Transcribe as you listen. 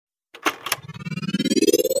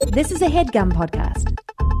This is a HeadGum podcast.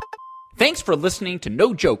 Thanks for listening to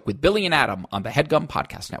No Joke with Billy and Adam on the HeadGum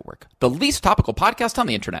Podcast Network, the least topical podcast on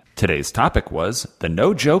the internet. Today's topic was the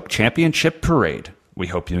No Joke Championship Parade. We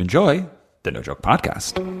hope you enjoy the No Joke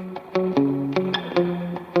Podcast.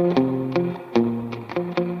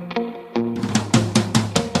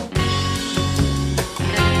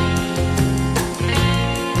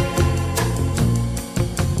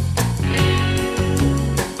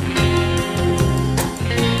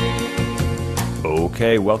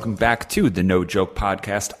 Okay, welcome back to the No Joke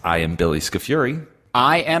Podcast. I am Billy Scafuri.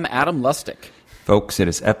 I am Adam Lustig. Folks, it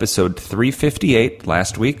is episode 358.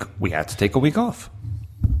 Last week, we had to take a week off.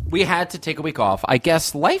 We had to take a week off. I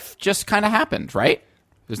guess life just kind of happened, right?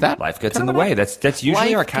 Is that life gets in the way? That's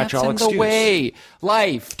usually our catch-all excuse. Life gets in the way.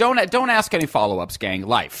 Life. Don't ask any follow-ups, gang.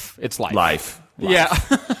 Life. It's life. Life. Yeah.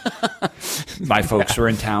 My folks were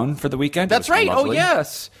in town for the weekend. That's right. Lovely. Oh,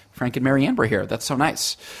 yes. Frank and Mary Ann were here. That's so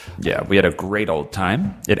nice. Yeah, we had a great old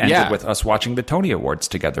time. It ended with us watching the Tony Awards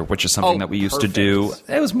together, which is something that we used to do.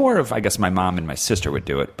 It was more of, I guess, my mom and my sister would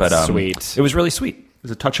do it. But sweet. It was really sweet. It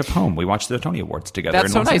was a touch of home. We watched the Tony Awards together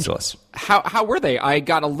in Los Angeles. How were they? I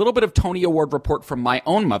got a little bit of Tony Award report from my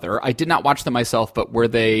own mother. I did not watch them myself, but were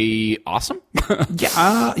they awesome?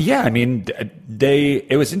 Yeah. I mean,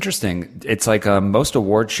 it was interesting. It's like most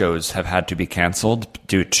award shows have had to be canceled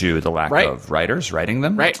due to the lack of writers writing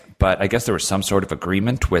them. Right. But I guess there was some sort of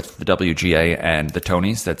agreement with the WGA and the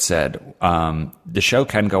Tonys that said the show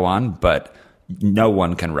can go on, but no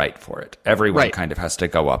one can write for it. Everyone kind of has to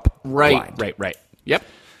go up blind. Right. Yep.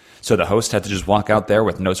 So the host had to just walk out there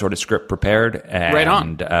with no sort of script prepared. And, right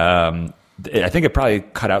on. I think it probably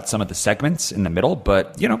cut out some of the segments in the middle,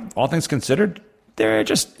 but, all things considered, they're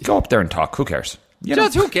just go up there and talk. Who cares?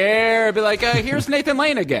 Who cares? Be like, here's Nathan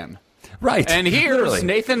Lane again. Right. And here's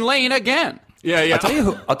Nathan Lane again. Yeah.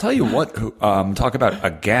 I'll tell you what, talk about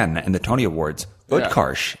again in the Tony Awards.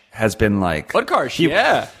 Utkarsh has been like...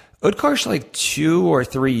 Utkarsh, like 2 or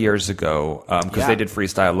 3 years ago, because they did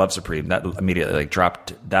Freestyle Love Supreme, that immediately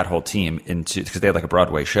dropped that whole team into, because they had a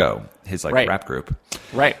Broadway show, his rap group.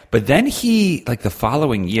 Right. But then he, the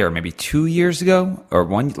following year, maybe 2 years ago, or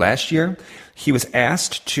last year, he was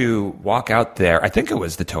asked to walk out there. I think it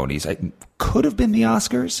was the Tonys. It could have been the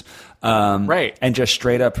Oscars. And just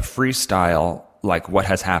straight up freestyle, what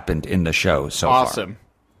has happened in the show so far. Awesome.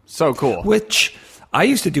 So cool. Which... I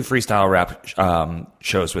used to do freestyle rap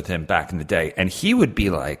shows with him back in the day, and he would be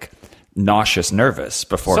nauseous nervous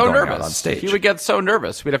before going out on stage. He would get so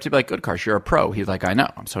nervous. We'd have to be like, Utkarsh, you're a pro. He's like, I know,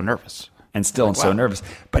 I'm so nervous. And still I'm so nervous.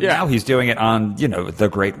 But now he's doing it on, the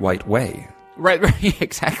Great White Way. Right,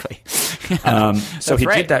 exactly. So he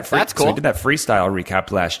did that. That's cool. So he did that freestyle recap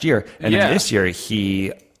last year, and then this year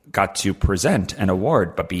he got to present an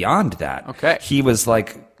award. But beyond that, he was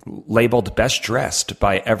labeled best dressed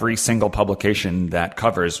by every single publication that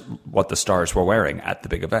covers what the stars were wearing at the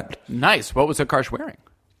big event. Nice. What was Utkarsh wearing?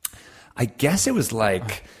 I guess it was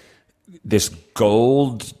this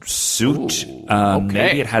gold suit.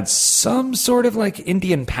 Maybe it had some sort of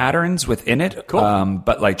Indian patterns within it. Cool.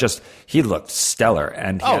 But he looked stellar,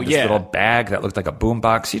 and he had this little bag that looked like a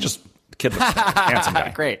boombox. Kid was a handsome guy.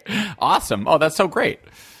 Great. Awesome. Oh, that's so great.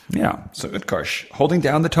 Yeah, so Utkarsh holding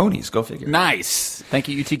down the Tonys. Go figure. Nice. Thank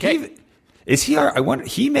you, UTK. Is he I wonder.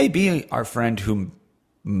 He may be our friend who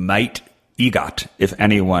might EGOT if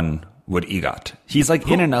anyone would EGOT. He's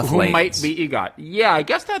in enough lanes. Who might be EGOT? Yeah, I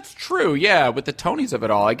guess that's true. Yeah, with the Tonys of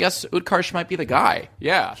it all, I guess Utkarsh might be the guy.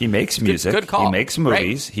 Yeah, he makes music. Good call. He makes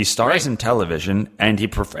movies. Right. He stars in television, and he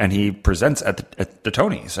presents at the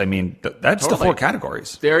Tonys. I mean, that's the 4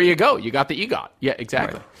 categories. There you go. You got the EGOT. Yeah,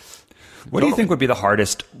 exactly. Right. What do you think would be the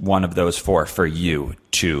hardest one of those 4 for you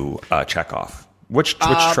to check off? Which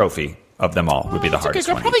trophy of them all would be the hardest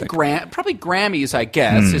one? Probably Grammys, I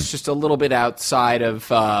guess. It's just a little bit outside of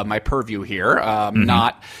my purview here.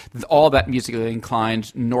 Not all that musically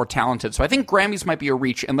inclined nor talented. So I think Grammys might be a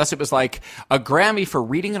reach, unless it was a Grammy for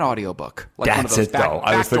reading an audiobook. That's one of those though.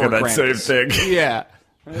 I was thinking that same thing. Yeah.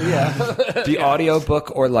 The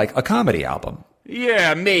audiobook or a comedy album.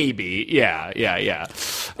 Yeah, maybe. Yeah.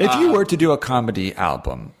 If you were to do a comedy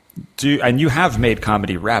album, and you have made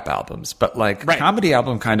comedy rap albums, but comedy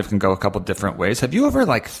album kind of can go a couple different ways. Have you ever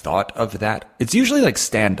thought of that? It's usually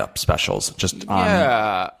stand-up specials. Just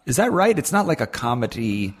on, is that right? It's not a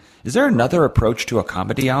comedy. Is there another approach to a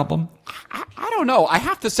comedy album? I don't know. I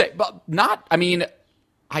have to say, but not. I mean,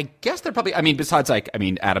 I guess they're probably, besides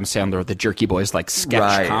Adam Sandler, the Jerky Boys, like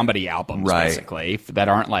sketch comedy albums, basically, that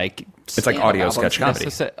aren't like... It's like audio sketch comedy.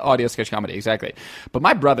 Audio sketch comedy, exactly. But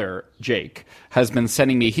my brother, Jake, has been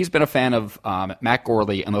sending me, he's been a fan of Matt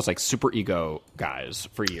Gorley and those like Super Ego guys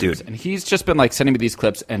for years. Dude. And he's just been like sending me these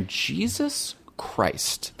clips, and Jesus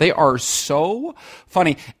Christ, they are so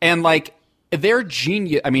funny. And like, they're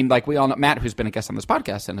genius. Like we all know Matt, who's been a guest on this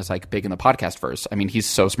podcast and is like big in the podcast verse. He's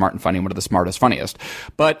so smart and funny, one of the smartest, funniest.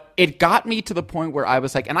 But it got me to the point where I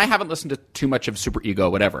was like, and I haven't listened to too much of Super Ego,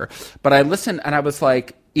 whatever. But I listened and I was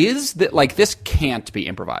like, this can't be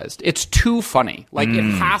improvised. It's too funny. Like it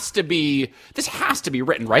has to be. This has to be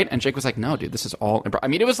written, right? And Jake was like, "No, dude, this is all."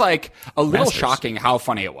 It was like a little shocking how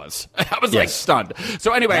funny it was. I was like stunned.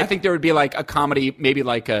 So anyway, I think there would be like a comedy, maybe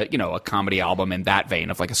like a comedy album in that vein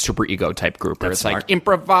of like a Super Ego type group, where it's like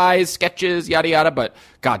improvised sketches, yada yada. But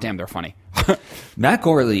goddamn, they're funny. Matt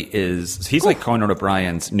Gorley he's like Conan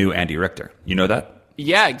O'Brien's new Andy Richter. You know that?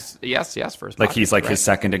 Yeah, yes, for his like he's like his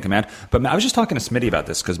second in command. But I was just talking to Smitty about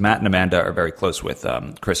this because Matt and Amanda are very close with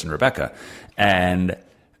Chris and Rebecca, and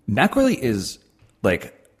Matt Gorley is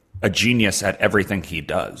like a genius at everything he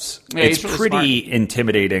does. Yeah, it's really pretty smart.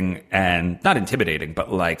 Intimidating, and not intimidating,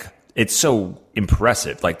 but like it's so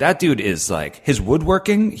impressive. Like that dude is like his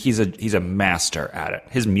woodworking. He's a master at it.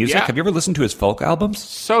 His music. Yeah. Have you ever listened to his folk albums?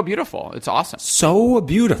 So beautiful. It's awesome. So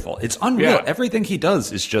beautiful. It's unreal. Yeah. Everything he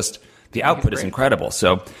does is just. The output is incredible.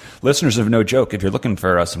 So, listeners of No Joke, if you're looking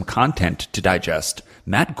for some content to digest,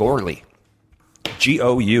 Matt Gorley,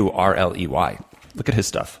 Gourley. Look at his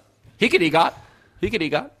stuff. Hickety-got.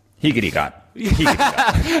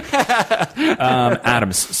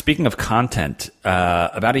 Adam, speaking of content,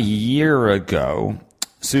 about a year ago,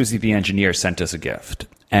 Susie the engineer sent us a gift,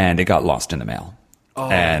 and it got lost in the mail. Oh.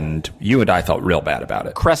 And you and I felt real bad about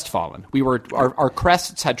it. Crestfallen. Our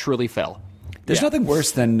crests had truly fell. There's nothing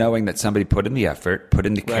worse than knowing that somebody put in the effort, put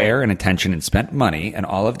in the care and attention, and spent money and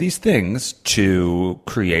all of these things to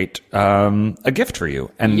create a gift for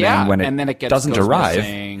you. And then when it doesn't arrive,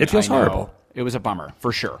 it feels horrible. It was a bummer,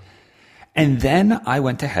 for sure. And then I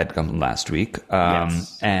went to HeadGum last week,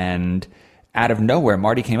 and out of nowhere,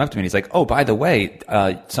 Marty came up to me and he's like, "Oh, by the way,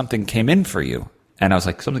 something came in for you." And I was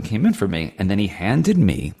like, "Something came in for me." And then he handed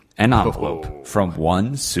me an envelope from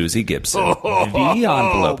one Susie Gibson. The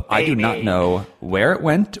envelope. I do not know where it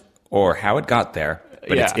went or how it got there,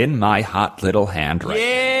 but it's in my hot little hand right now.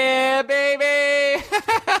 Yeah, baby!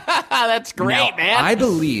 That's great, man. I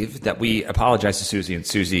believe that we apologized to Susie, and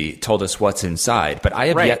Susie told us what's inside, but I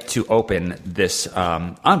have yet to open this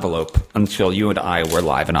envelope until you and I were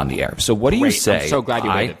live and on the air. So what do you say? I'm so glad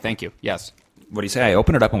you waited. Thank you. Yes. What do you say? I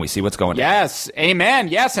open it up and we see what's going on. Yes. Amen.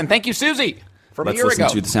 Yes, and thank you, Susie. Let's listen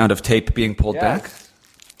to the sound of tape being pulled back.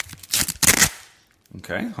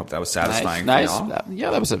 Okay, hope that was satisfying. Nice.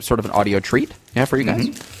 That was a sort of an audio treat. Yeah, for you guys.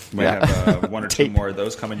 Mm-hmm. We have one or two more of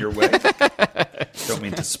those coming your way. Don't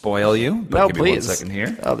mean to spoil you, but give me 1 second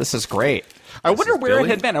here. Oh, this is great. I wonder where it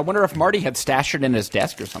had been. I wonder if Marty had stashed it in his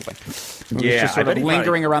desk or something. It was just sort of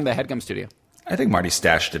lingering around the HeadGum studio. I think Marty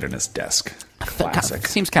stashed it in his desk. Classic.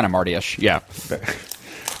 Seems kind of Marty-ish. Yeah.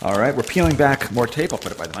 All right, we're peeling back more tape. I'll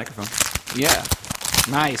put it by the microphone. Yeah.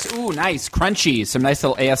 Nice. Ooh, nice. Crunchy. Some nice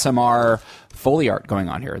little ASMR Foley art going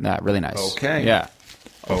on here. That really nice. Okay. Yeah.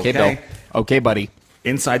 Okay, Bill. Okay, buddy.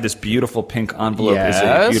 Inside this beautiful pink envelope is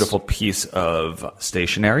a beautiful piece of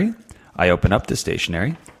stationery. I open up the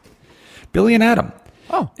stationery. Billy and Adam.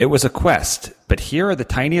 Oh. It was a quest, but here are the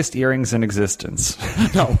tiniest earrings in existence.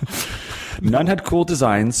 No. None had cool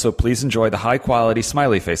designs, so please enjoy the high-quality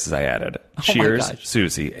smiley faces I added. Cheers,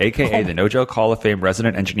 Susie, a.k.a. the No Joke Hall of Fame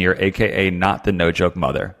resident engineer, a.k.a. not the No Joke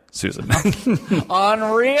mother, Susan.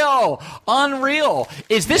 Unreal.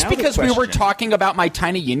 Is this because we were talking about my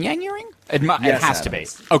tiny yin-yang earring? It has to be.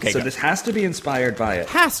 Okay, so this has to be inspired by it.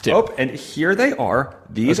 Has to. Oh, and here they are.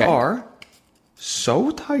 These are so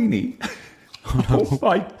tiny. Oh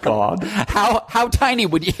my God! How tiny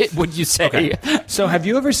would you say? Okay. So have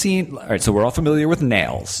you ever seen? All right, so we're all familiar with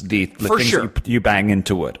nails, the things that you bang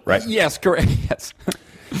into wood, right? Yes, correct. Yes.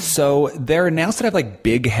 So there are nails that have like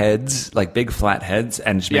big heads, like big flat heads,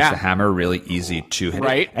 and just makes the hammer really easy to hit.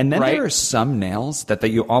 Right. And then there are some nails that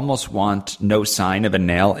you almost want no sign of a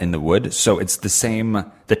nail in the wood, so it's the same.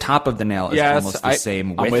 The top of the nail is almost the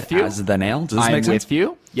same width as the nail. Does this make sense? I'm with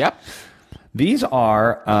you. Yep. These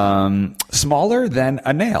are smaller than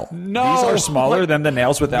a nail. No, these are smaller than the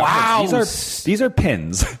nails without. Wow, these are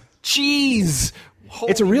pins. Jeez,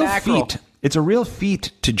 it's a real feat It's a real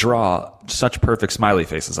feat to draw such perfect smiley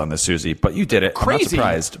faces on this, Susie, but you did it. Crazy. I'm not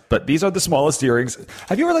surprised. But these are the smallest earrings.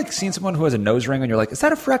 Have you ever seen someone who has a nose ring and you're like, is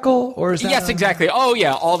that a freckle or is that? Yes, exactly. Oh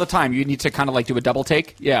yeah, all the time. You need to kind of do a double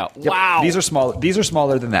take. Yeah. Yep. Wow. These are small. These are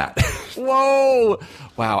smaller than that. Whoa.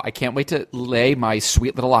 Wow. I can't wait to lay my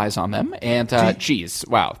sweet little eyes on them. And geez,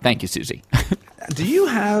 wow. Thank you, Susie. Do you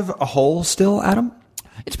have a hole still, Adam?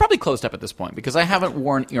 It's probably closed up at this point because I haven't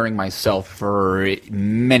worn earring myself for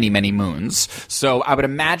many, many moons. So I would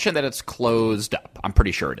imagine that it's closed up. I'm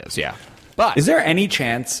pretty sure it is, yeah. But is there any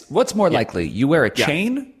chance, what's more likely, you wear a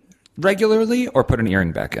chain regularly or put an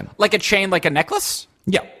earring back in? Like a chain, like a necklace?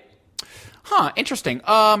 Yeah. Huh, interesting.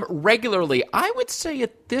 Regularly, I would say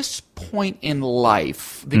at this point in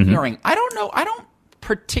life, the earring, I don't know, I don't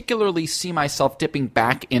particularly see myself dipping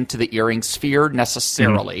back into the earring sphere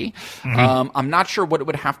necessarily. I'm not sure what it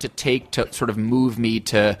would have to take to sort of move me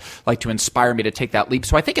to inspire me to take that leap.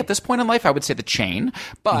 So I think at this point in life, I would say the chain.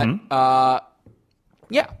 But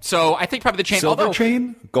yeah, so I think probably the chain. Silver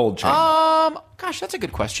chain, gold chain. Gosh, that's a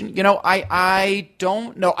good question. I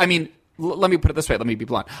don't know. I mean, let me put it this way. Let me be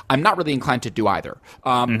blunt. I'm not really inclined to do either.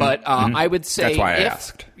 But I would say that's why I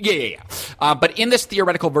asked. Yeah. But in this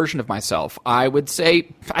theoretical version of myself, I would say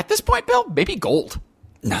at this point, Bill, maybe gold.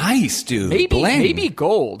 Nice, dude. Maybe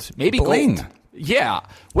gold. Maybe bling. Gold. Yeah.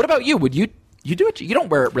 What about you? Would you do it? You don't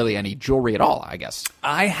wear really any jewelry at all, I guess.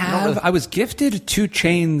 I have. I was gifted 2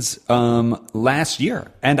 chains last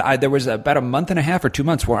year, and there was about a month and a half or 2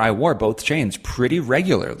 months where I wore both chains pretty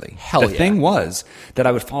regularly. The thing was that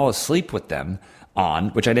I would fall asleep with them on,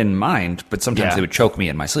 which I didn't mind, but sometimes they would choke me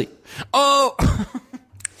in my sleep. Oh.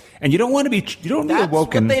 And you don't want to be. You don't That's be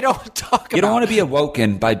awoken. What they don't talk about. You don't want to be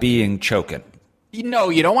awoken by being choken. No,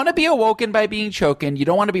 you don't want to be awoken by being choken. You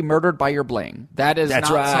don't want to be murdered by your bling. That's not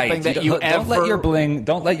something that you ever...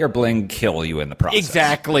 Don't let your bling kill you in the process.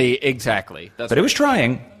 Exactly. But it was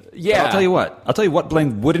trying. Yeah. But I'll tell you what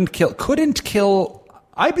bling couldn't kill.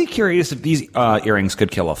 I'd be curious if these earrings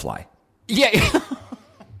could kill a fly. Yeah.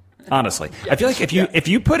 Honestly, I feel like if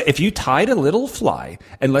you tied a little fly,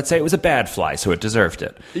 and let's say it was a bad fly, so it deserved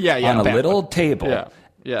it, on a little table,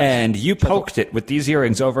 and you poked it with these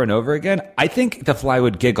earrings over and over again, I think the fly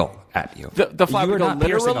would giggle at you. The fly would go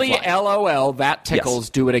literally, LOL, that tickles,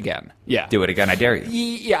 do it again. Yeah. Do it again, I dare you.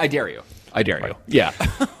 Yeah, I dare you. Yeah.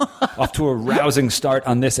 Off to a rousing start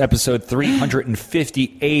on this episode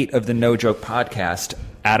 358 of the No Joke Podcast.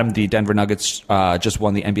 Adam, the Denver Nuggets just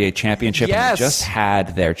won the NBA championship and just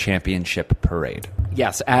had their championship parade.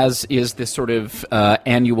 Yes, as is this sort of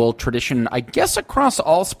annual tradition, I guess across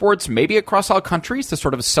all sports, maybe across all countries, the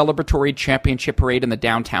sort of celebratory championship parade in the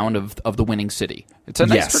downtown of the winning city. It's a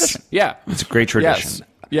nice tradition. Yeah. It's a great tradition. Yes.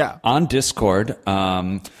 Yeah. On Discord,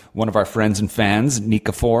 one of our friends and fans,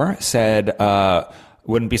 Nika4, said,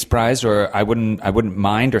 wouldn't be surprised, or I wouldn't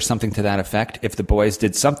mind, or something to that effect, if the boys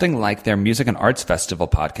did something like their Music and Arts Festival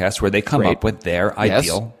podcast, where they come up with their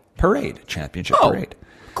ideal championship parade.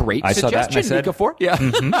 Great suggestion, Nika4. Yeah.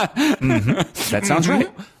 That sounds right.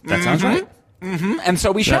 That sounds right. And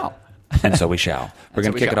so we shall. And so we shall. We're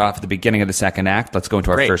going to kick it off at the beginning of the second act. Let's go into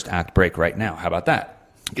our first act break right now. How about that?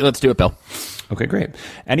 Let's do it, Bill. Okay, great.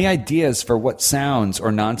 Any ideas for what sounds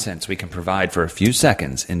or nonsense we can provide for a few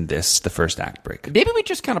seconds in the first act break? Maybe we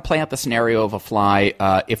just kind of play out the scenario of a fly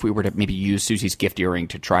if we were to maybe use Susie's gift earring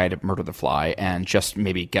to try to murder the fly and just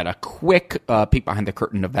maybe get a quick peek behind the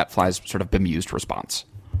curtain of that fly's sort of bemused response.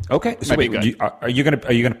 Okay. So wait, are you gonna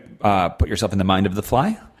put yourself in the mind of the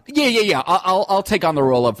fly? Yeah. I'll take on the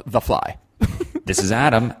role of the fly. This is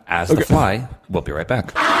Adam as the fly. We'll be right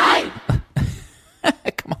back. Come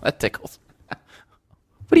on, that tickles.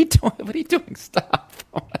 What are you doing? What are you doing? Stop.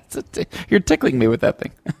 You're tickling me with that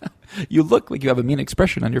thing. You look like you have a mean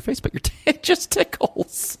expression on your face, but it just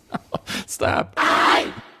tickles. Stop.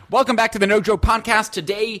 Welcome back to the No Joke Podcast.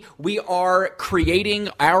 Today we are creating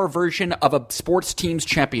our version of a sports team's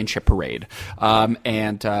championship parade,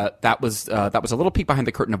 and that was a little peek behind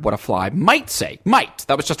the curtain of what a fly might say.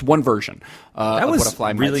 That was just one version. That was of what a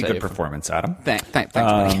fly really might say. Good performance, Adam. Thanks,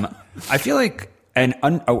 buddy. I feel like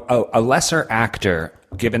a lesser actor,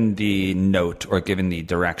 given the note or given the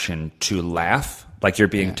direction to laugh like you're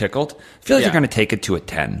being tickled, I feel like they're going to take it to a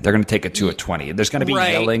 10. They're going to take it to a 20. There's going to be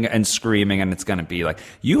yelling and screaming, and it's going to be like,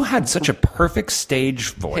 you had such a perfect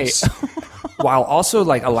stage voice while also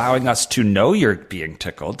like allowing us to know you're being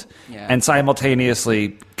tickled and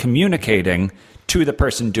simultaneously communicating to the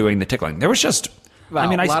person doing the tickling. There was just... Wow,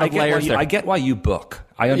 I get why you book.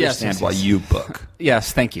 I understand why you book.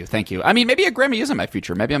 Yes, thank you. I mean, maybe a Grammy is in my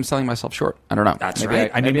future. Maybe I'm selling myself short. I don't know. That's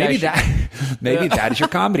right. Maybe that is your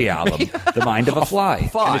comedy album, The Mind of a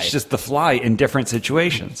Fly. And it's just the fly in different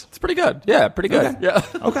situations. It's pretty good. Yeah, pretty good.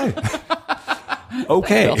 Okay. Yeah.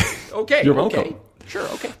 Okay. Okay. You're welcome. Okay. Sure,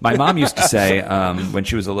 okay. My mom used to say when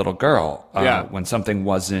she was a little girl, when something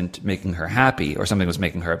wasn't making her happy or something was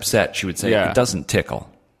making her upset, she would say, it doesn't tickle.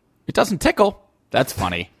 It doesn't tickle? That's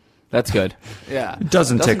funny. That's good. Yeah. It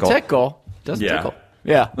doesn't tickle. Doesn't tickle.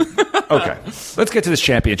 Yeah. Okay. Let's get to this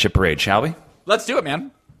championship parade, shall we? Let's do it,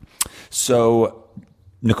 man. So,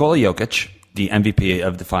 Nikola Jokic, the MVP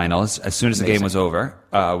of the finals, as soon as the game was over,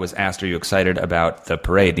 was asked, are you excited about the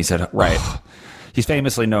parade? And he said, right. He's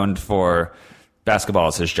famously known for basketball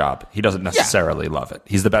is his job. He doesn't necessarily love it.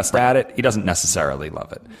 He's the best at it. He doesn't necessarily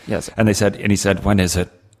love it. Yes. And he said, when is it?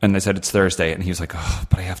 And they said, it's Thursday. And he was like,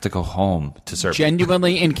 but I have to go home to serve.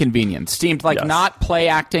 Genuinely inconvenienced. Seemed like not play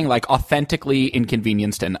acting, like authentically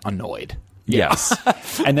inconvenienced and annoyed. Yes.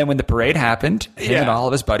 And then when the parade happened, him and all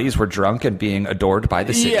of his buddies were drunk and being adored by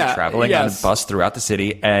the city, traveling on a bus throughout the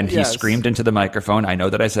city. And he screamed into the microphone, I know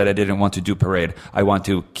that I said I didn't want to do parade. I want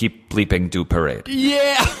to keep bleeping do parade.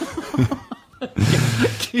 Yeah.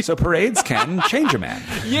 So parades can change a man.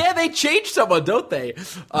 Yeah, they change someone, don't they?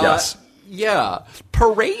 Yes. Yeah.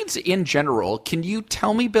 Parades in general, can you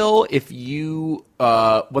tell me, Bill, if you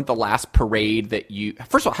went the last parade that you...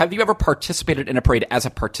 First of all, have you ever participated in a parade as a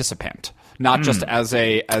participant? Not just as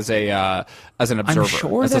an observer. I'm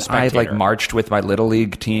sure that I've marched with my Little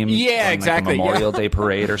League team. Yeah, on, exactly. A Memorial Day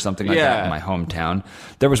parade or something like that in my hometown.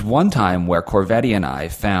 There was one time where Corvetti and I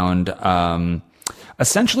found...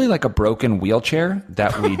 essentially like a broken wheelchair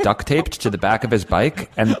that we duct taped to the back of his bike,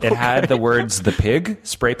 and it had the words "the pig"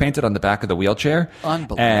 spray painted on the back of the wheelchair.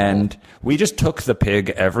 Unbelievable. And we just took the pig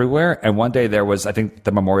everywhere. And one day there was, I think,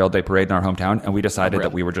 the Memorial Day parade in our hometown, and we decided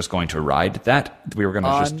that we were just going to ride that. We were going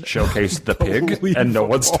to just showcase the pig, and no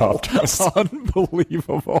one stopped us.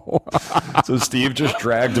 Unbelievable. So Steve just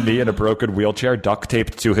dragged me in a broken wheelchair, duct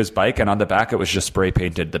taped to his bike, and on the back it was just spray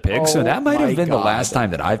painted the pig. So that might have been the last time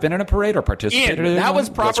that I've been in a parade or participated in that was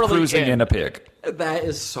properly cruising in a pig. That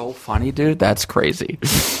is so funny, dude. That's crazy.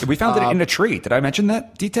 We found it in a tree. Did I mention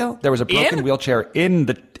that detail? There was a broken wheelchair in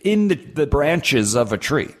the branches of a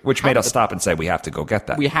tree, which made us stop and say, we have to go get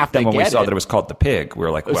that. We have to Then when get we saw it. that it was called the pig, we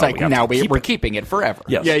were like, well, we're keeping it forever.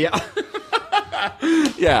 Yes. Yeah.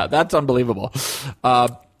 Yeah, that's unbelievable.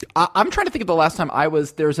 I'm trying to think of the last time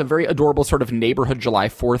there's a very adorable sort of neighborhood July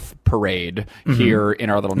 4th parade here in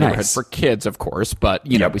our little neighborhood for kids, of course, but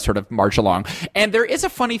you know, we sort of march along. And there is a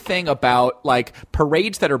funny thing about like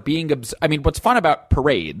parades that are being, what's fun about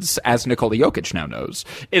parades, as Nikola Jokic now knows,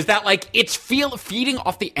 is that like it's feeding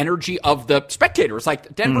off the energy of the spectators.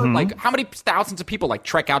 Like Denver, like how many thousands of people like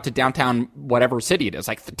trek out to downtown, whatever city it is,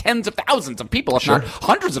 like tens of thousands of people, if not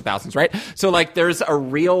hundreds of thousands, right? So like there's a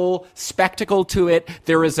real spectacle to it.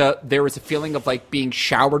 There is a feeling of like being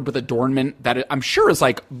showered with adornment that I'm sure is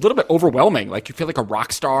like a little bit overwhelming. Like you feel like a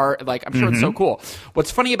rock star. Like I'm sure it's so cool.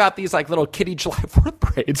 What's funny about these like little kiddie July 4th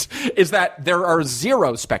parades is that there are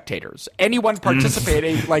zero spectators. Anyone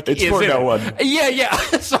participating like it's for no one. Yeah.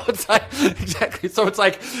 So it's like exactly. So it's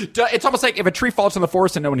like it's almost like if a tree falls in the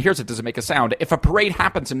forest and no one hears it, does it make a sound? If a parade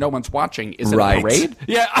happens and no one's watching, is it a parade?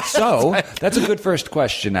 Yeah. So that's a good first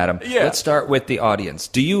question, Adam. Yeah. Let's start with the audience.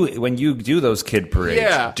 When you do those kid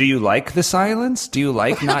parades, do you like the silence? Do you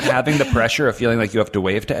like not having the pressure of feeling like you have to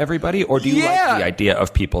wave to everybody? Or do you like the idea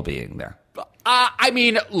of people being there?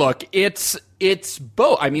 Look, it's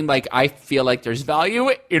both. I feel like there's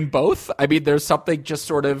value in both. There's something just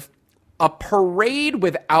sort of a parade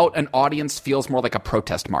without an audience feels more like a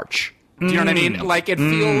protest march. Do you know what I mean? Like it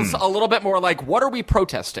feels a little bit more like, what are we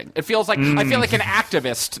protesting? It feels like I feel like an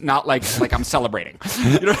activist, not like I'm celebrating.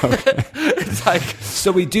 You know? It's like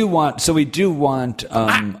so we do want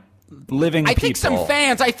living people. I think some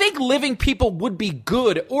fans. I think living people would be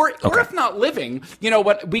good, or if not living, you know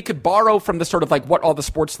what? We could borrow from the sort of like what all the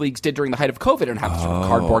sports leagues did during the height of COVID and have sort of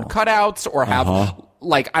cardboard cutouts, or have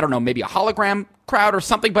like I don't know, maybe a hologram crowd or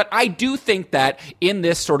something. But I do think that in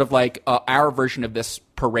this sort of like our version of this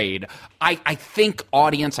parade, I think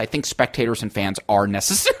spectators and fans are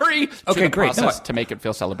necessary to the process to make it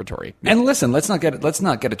feel celebratory. And listen, let's not get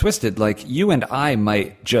it twisted. Like you and I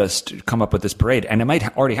might just come up with this parade, and it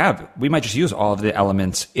might already have. We might just use all of the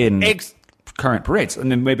elements in current parades,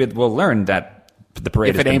 and then maybe we'll learn that the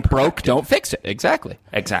parade. If it ain't broke, don't fix it. Exactly.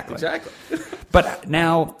 But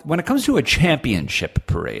now, when it comes to a championship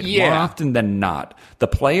parade, more often than not, the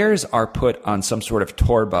players are put on some sort of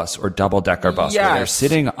tour bus or double-decker bus where they're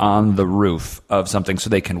sitting on the roof of something so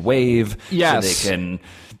they can wave, so they can,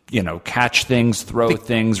 catch things, throw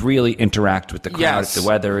things, really interact with the crowd if the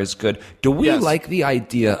weather is good. Do we like the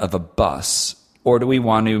idea of a bus, or do we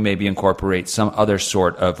want to maybe incorporate some other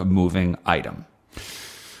sort of moving item?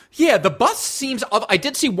 Yeah, the bus seems... I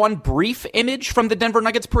did see one brief image from the Denver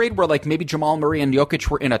Nuggets parade where, maybe Jamal Murray and Jokic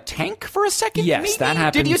were in a tank for a second. Yes, maybe? that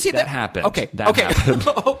happened. Did you see that? That happened. Okay, happened.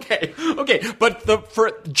 okay.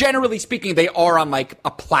 But generally speaking, they are on,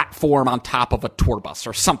 a platform on top of a tour bus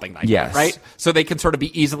or something like that, right? So they can sort of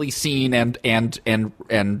be easily seen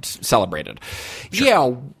and celebrated. Sure. Yeah,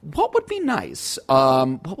 what would be nice?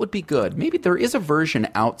 What would be good? Maybe there is a version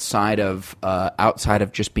outside of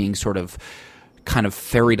just being sort of kind of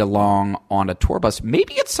ferried along on a tour bus.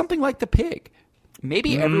 Maybe it's something like the pig.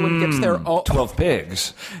 Maybe everyone gets their own... 12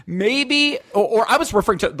 pigs. Maybe... Or I was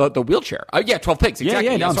referring to the wheelchair. 12 pigs,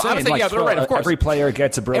 exactly. No, I'm saying, I was saying, they're right, of course. Every player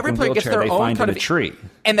gets a broken wheelchair they find in a tree.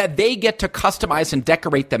 And that they get to customize and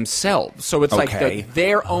decorate themselves. So it's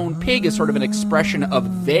their own pig is sort of an expression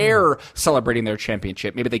of their celebrating their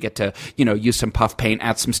championship. Maybe they get to, use some puff paint,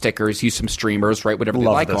 add some stickers, use some streamers, write whatever they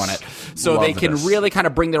like on it. So they can really kind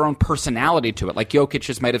of bring their own personality to it. Like Jokic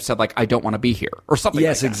just might have said, I don't want to be here, or something like that.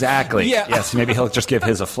 Yes, exactly. Yeah. Yes, maybe he'll just give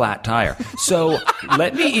his a flat tire. So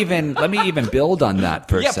let me even build on that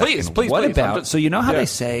for a second. Please. What about? So you know how they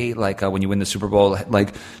say when you win the Super Bowl,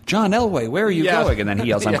 John Elway, where are you going? And then he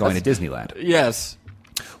yells, "I'm going to Disneyland." Yes.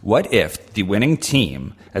 What if the winning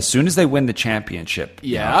team, as soon as they win the championship,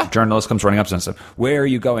 journalist comes running up to them and says, "Where are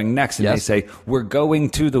you going next?" And they say, "We're going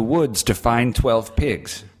to the woods to find 12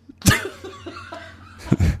 pigs."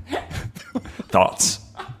 Thoughts?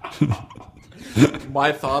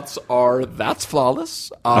 My thoughts are that's flawless.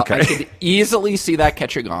 I could easily see that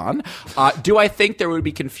catching on. Do I think there would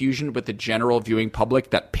be confusion with the general viewing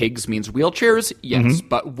public that pigs means wheelchairs? Yes.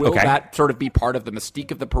 But will that sort of be part of the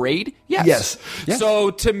mystique of the parade? Yes.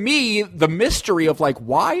 So to me, the mystery of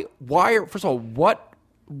why, first of all, what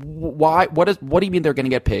do you mean they're going to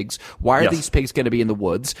get pigs? Why are these pigs going to be in the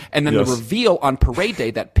woods? And then the reveal on parade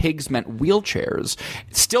day that pigs meant wheelchairs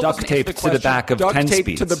still duct taped to the back of 10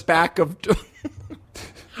 speeds. To the back of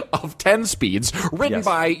 10 speeds, written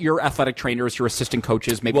by your athletic trainers, your assistant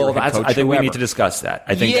coaches, maybe your head coach. I think we need to discuss that.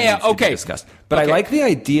 I think that needs to be discussed. But I like the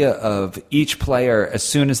idea of each player, as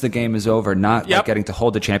soon as the game is over, not getting to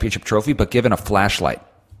hold the championship trophy, but given a flashlight.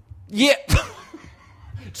 Yeah.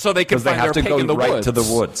 So they can find their pig in the woods. To the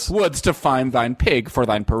woods. Woods to find thine pig for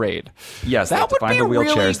thine parade. Yes, that would find the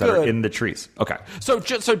wheelchairs really that are in the trees. Okay. So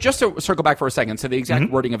just to circle back for a second, so the exact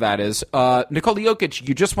wording of that is, Nikola Jokic,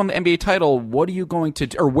 you just won the NBA title. What are you going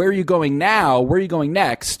to, or where are you going now? Where are you going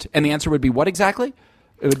next? And the answer would be what exactly?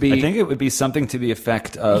 It would be. I think it would be something to the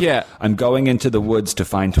effect of, I'm going into the woods to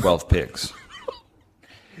find 12 pigs.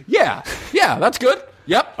 Yeah, that's good.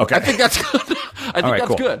 Yep. Okay. I think that's good. I think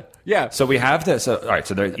that's good. Yeah. So we have this. All right.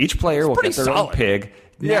 So each player will get their own pig.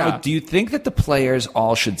 Now, do you think that the players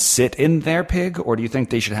all should sit in their pig, or do you think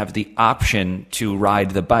they should have the option to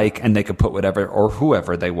ride the bike and they could put whatever or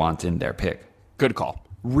whoever they want in their pig? Good call.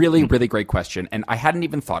 Really, really great question. And I hadn't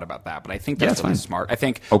even thought about that, but I think that's really smart. I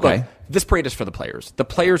think, look, this parade is for the players. The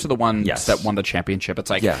players are the ones that won the championship.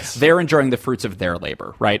 It's they're enjoying the fruits of their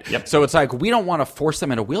labor, right? Yep. So it's we don't want to force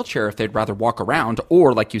them in a wheelchair if they'd rather walk around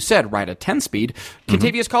or, like you said, ride a 10-speed.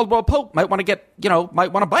 Contavious Caldwell-Pope might want to get,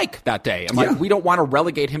 might want a bike that day. And we don't want to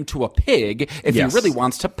relegate him to a pig if he really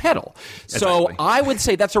wants to pedal. So I would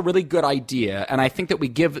say that's a really good idea. And I think that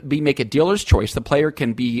we make a dealer's choice. The player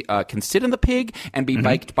can can sit in the pig and be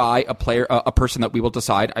biked by a person that we will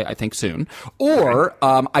decide, I think, soon. Or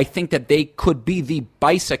I think that they could be the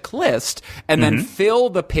bicyclist and then fill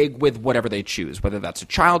the pig with whatever they choose, whether that's a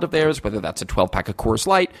child of theirs, whether that's a 12-pack of Coors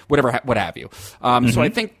Light, what have you. So I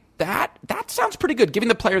think that sounds pretty good. Giving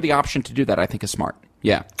the player the option to do that, I think, is smart.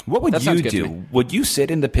 Yeah. What would you do? Would you sit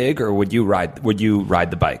in the pig, or would you ride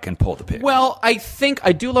the bike and pull the pig? Well, I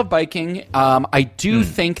do love biking. I do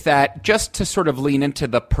think that just to sort of lean into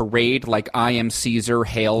the parade, like I am Caesar,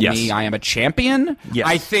 hail me, I am a champion. Yes.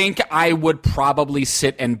 I think I would probably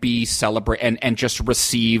sit and celebrate and just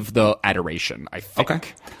receive the adoration. I think.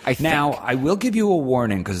 Okay. Now I will give you a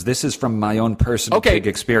warning, because this is from my own personal pig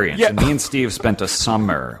experience. Yeah. And me and Steve spent a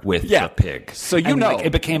summer with the pig. So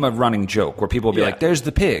it became a running joke where people would be like, "There's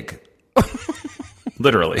the pig."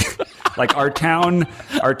 Literally. Our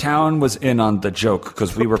town was in on the joke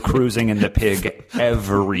because we were cruising in the pig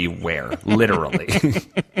everywhere. Literally.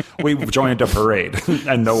 We joined a parade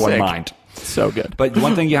and no one minded. So good. But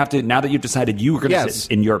one thing you have to, now that you've decided you were going to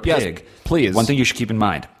sit in your pig, please. One thing you should keep in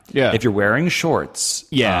mind. Yeah. If you're wearing shorts,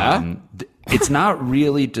 it's not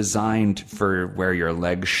really designed for where your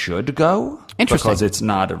legs should go. Interesting. Because it's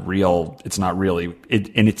not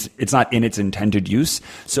in its intended use.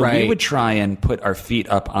 So we would try and put our feet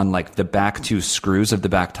up on like the back two screws of the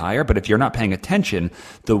back tire. But if you're not paying attention,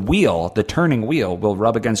 the turning wheel will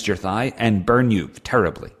rub against your thigh and burn you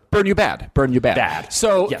terribly. Burn you bad.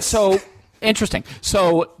 So, interesting.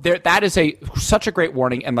 So that is such a great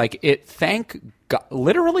warning, and like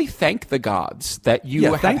literally thank the gods that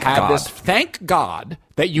you have had this. Thank God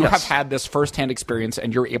that you have had this firsthand experience,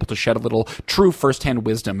 and you're able to shed a little true firsthand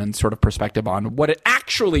wisdom and sort of perspective on what it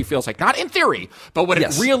actually feels like, not in theory, but what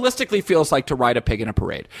it realistically feels like to ride a pig in a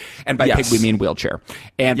parade. And by pig we mean wheelchair,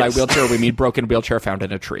 and by wheelchair we mean broken wheelchair found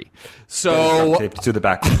in a tree. So stuck taped to the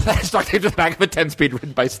back. Stuck taped to the back of a 10-speed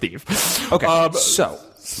ridden by Steve. Okay, so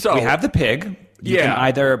we have the pig. You can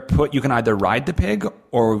either ride the pig,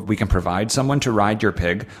 or we can provide someone to ride your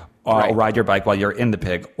pig, or ride your bike while you're in the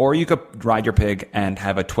pig, or you could ride your pig and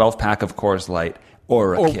have a 12-pack of Coors Light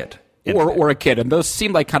or a kid. Or a kid. And those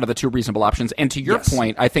seem like kind of the two reasonable options. And to your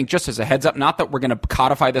point, I think just as a heads up, not that we're going to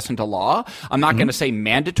codify this into law, I'm not going to say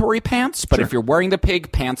mandatory pants, but if you're wearing the pig,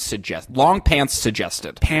 long pants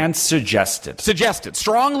suggested. Pants suggested. Suggested.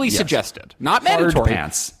 Strongly suggested. Not mandatory. Hard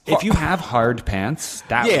pants. If you have hard pants,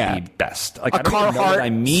 that would be best. Like, a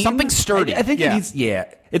Carhartt, something sturdy. I think it needs,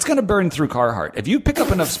 it's going to burn through Carhartt. If you pick up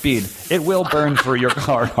enough speed, it will burn through your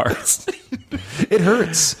Carhartts. It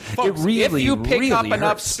hurts. Folks, it really, if you pick up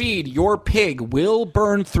enough speed, your pig will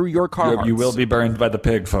burn through your Carhartts. You will be burned by the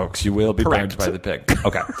pig, folks. You will be burned by the pig.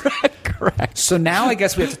 Okay. Correct. So now I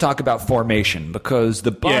guess we have to talk about formation, because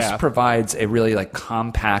the bus provides a really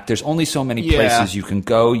compact, there's only so many places you can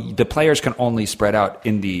go. The players can only spread out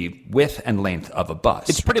in the width and length of a bus.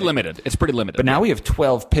 It's pretty limited. But now we have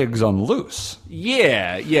 12 pigs on loose.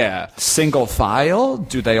 Yeah. Single file?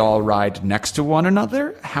 Do they all ride next to one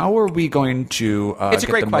another? How are we going to it's a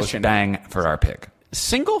get great the question. most bang for our pig?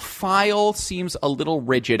 Single file seems a little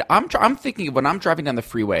rigid. I'm thinking of when I'm driving down the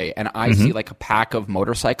freeway and I see like a pack of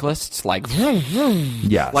motorcyclists, like those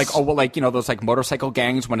like motorcycle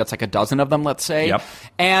gangs when it's like a dozen of them, let's say. Yep.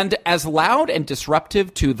 And as loud and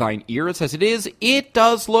disruptive to thine ears as it is, it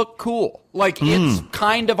does look cool. Like, it's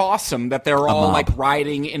kind of awesome that they're all like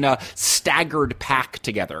riding in a staggered pack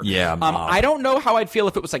together. Yeah. I don't know how I'd feel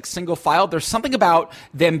if it was like single file. There's something about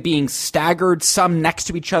them being staggered, some next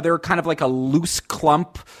to each other, kind of like a loose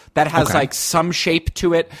clump that has like some shape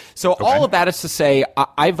to it. So all of that is to say,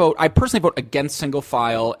 I personally vote against single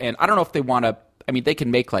file, and I don't know if they want to, I mean, they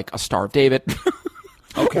can make like a Star of David.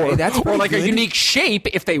 Okay, or like a unique shape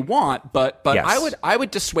if they want, but I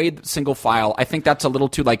would dissuade single file. I think that's a little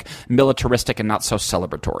too like militaristic and not so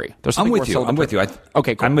celebratory. I'm with you.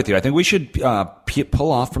 Okay, cool. I'm with you. I think we should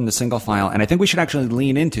pull off from the single file, and I think we should actually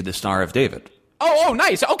lean into the Star of David. Oh,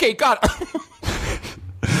 nice. Okay, got it.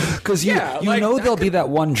 Because there'll be that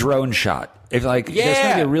one drone shot. If there's going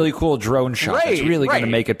to be a really cool drone shot that's really going to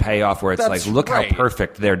make it pay off, where it's look how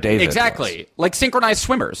perfect their David exactly was. Like synchronized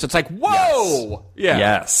swimmers. It's like, whoa!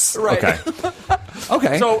 Yes. Right.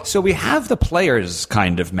 Okay. So we have the players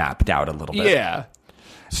kind of mapped out a little bit. Yeah.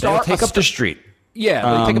 They'll take up the street.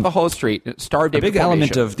 Yeah, they take up the whole street. Star of David. A big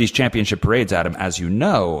element of these championship parades, Adam, as you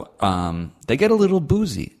know, they get a little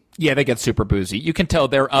boozy. Yeah, they get super boozy. You can tell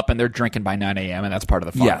they're up and they're drinking by 9 a.m., and that's part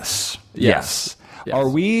of the fun. Yes. Are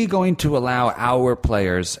we going to allow our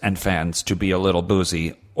players and fans to be a little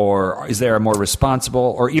boozy, or is there a more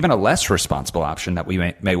responsible or even a less responsible option that we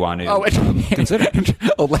may want to consider?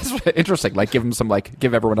 Less interesting. Like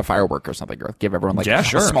give everyone a firework or something, or give everyone a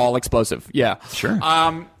small explosive. Yeah. Sure.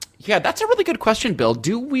 Yeah, that's a really good question, Bill.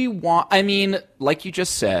 Do we want, I mean, like you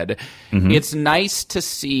just said, it's nice to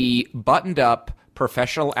see buttoned up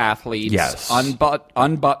professional athletes,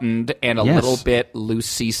 unbuttoned and a little bit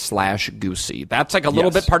loosey/goosey. That's like a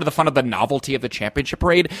little bit part of the fun of the novelty of the championship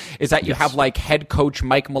parade, is that you have like head coach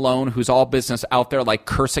Mike Malone, who's all business, out there like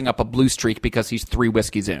cursing up a blue streak because he's 3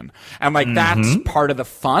 whiskeys in. And like that's part of the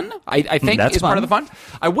fun, I think that's is part of the fun.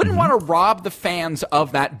 I wouldn't want to rob the fans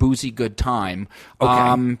of that boozy good time.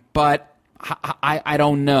 But I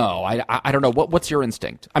don't know. I don't know. What's your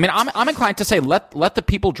instinct? I mean, I'm inclined to say let the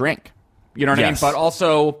people drink. You know what I mean? But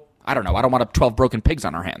also, I don't know. I don't want 12 broken pigs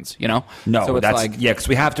on our hands, you know? No, so it's because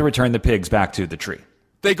we have to return the pigs back to the tree.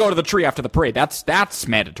 They go to the tree after the parade. That's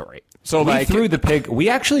mandatory. So we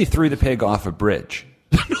actually threw the pig off a bridge.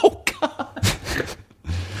 Oh, God.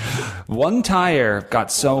 One tire got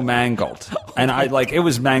so mangled And it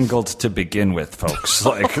was mangled to begin with, folks.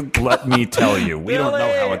 Let me tell you, we don't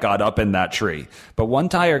know how it got up in that tree. But one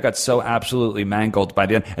tire got so absolutely mangled by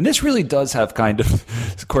the end. And this really does have kind of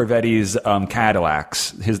Corvetti's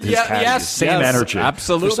Cadillacs, his Caddies. Same energy.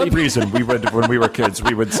 Absolutely. For some reason, when we were kids,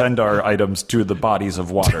 we would send our items to the bodies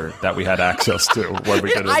of water that we had access to when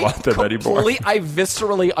we didn't want them anymore. I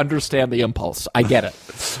viscerally understand the impulse. I get it.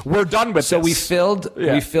 We're done with this. So we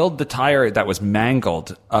filled the tire that was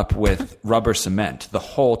mangled up with rubber cement. The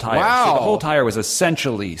whole tire. Wow. So the whole tire was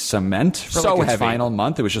essentially cement for its final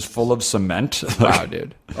month. It was just full of cement. Wow,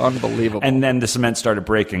 dude. Unbelievable. And then the cement started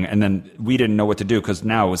breaking, and then we didn't know what to do because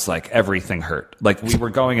now it was everything hurt. We were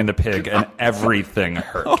going into pig and everything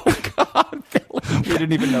hurt. Oh, God. We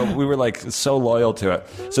didn't even know. We were so loyal to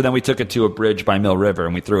it. So then we took it to a bridge by Mill River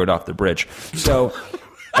and we threw it off the bridge. So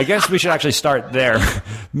I guess we should actually start there.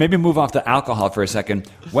 Maybe move off the alcohol for a second.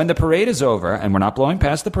 When the parade is over, and we're not blowing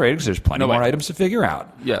past the parade because there's plenty more items to figure out.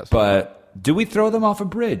 Yes. But do we throw them off a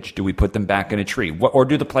bridge? Do we put them back in a tree? Or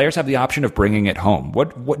do the players have the option of bringing it home?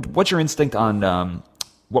 What's your instinct on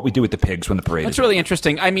what we do with the pigs when the parade is over? That's really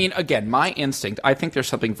interesting. I mean, again, my instinct, I think there's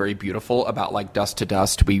something very beautiful about dust to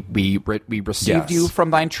dust. We received you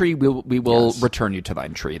from thine tree. We will return you to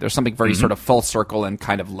thine tree. There's something very sort of full circle and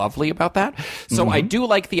kind of lovely about that. So I do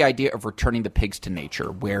like the idea of returning the pigs to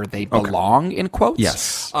nature where they belong, in quotes.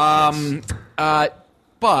 Yes.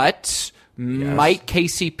 But might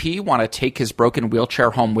KCP want to take his broken wheelchair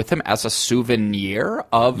home with him as a souvenir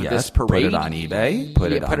of this parade? Put it on eBay.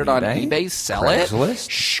 Put it on eBay. Sell Craigslist.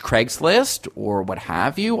 it. Craigslist or what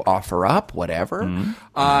have you. Offer up, whatever.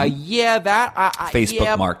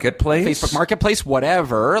 Facebook Marketplace. Facebook Marketplace,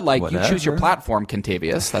 whatever. You choose your platform,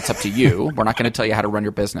 Contavious. That's up to you. We're not going to tell you how to run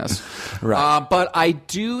your business. Right. But I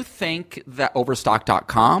do think that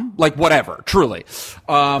Overstock.com, whatever, truly.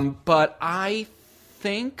 But I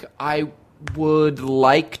think I would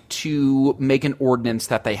like to make an ordinance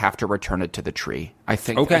that they have to return it to the tree. I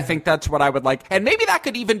think that's what I would like. And maybe that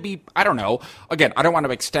could even be, I don't know. Again, I don't want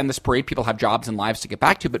to extend this parade. People have jobs and lives to get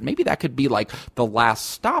back to, but maybe that could be the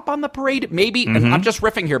last stop on the parade. Maybe, and I'm just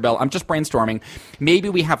riffing here, Bill. I'm just brainstorming. Maybe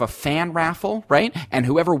we have a fan raffle, right? And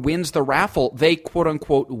whoever wins the raffle, they quote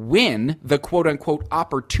unquote win the quote unquote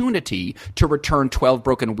opportunity to return 12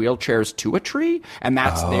 broken wheelchairs to a tree. And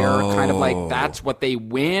that's their kind of that's what they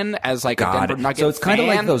win as a Denver Nuggets So it's fan.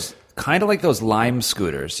 kind of like those Lime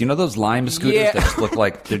scooters. You know those Lime scooters that just look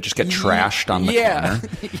like they just get trashed on the corner?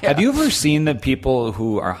 Have you ever seen the people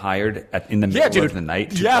who are hired in the middle of the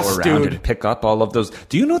night to go around and pick up all of those?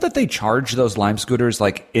 Do you know that they charge those Lime scooters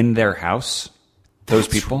in their house? Those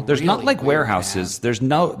people. There's not warehouses.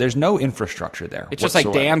 Man. There's no infrastructure there. It's just like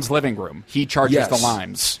Dan's living room. He charges the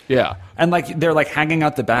limes. Yeah. And they're hanging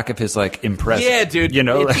out the back of his Impreza. Yeah, dude. You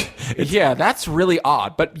know? That's really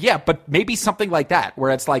odd. But maybe something like that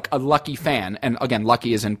where it's a lucky fan, and again,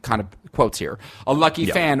 lucky is in kind of quotes here. A lucky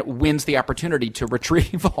fan wins the opportunity to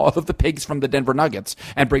retrieve all of the pigs from the Denver Nuggets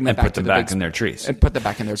and bring them back to the pigs in their trees. And put them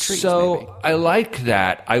back in their trees. So maybe. I like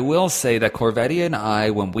that. I will say that Corvetti and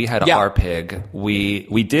I, when we had our pig,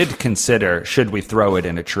 we did consider, should we throw it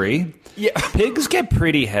in a tree? Yeah. Pigs get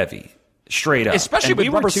pretty heavy, straight up. Especially with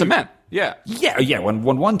rubber cement. Yeah. When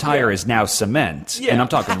one tire is now cement, and I'm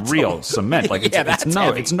talking real cement,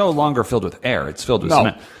 it's no longer filled with air; it's filled with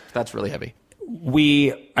cement. That's really heavy.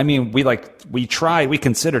 We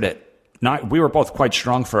considered it. We were both quite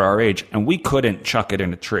strong for our age, and we couldn't chuck it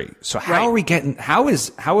in a tree. So how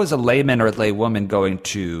is a layman or a laywoman going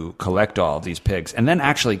to collect all of these pigs and then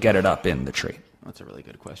actually get it up in the tree? That's a really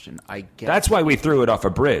good question. I guess that's why we threw it off a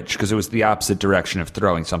bridge, because it was the opposite direction of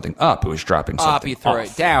throwing something up. It was dropping something up. You throw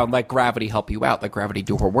it down, let gravity help you out, let gravity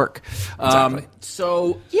do her work. Exactly.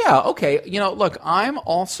 Okay. Look, I'm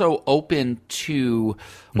also open to.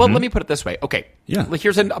 Well, let me put it this way. Okay. Yeah.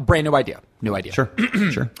 Here's a brand new idea. Sure.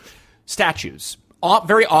 Sure. Statues.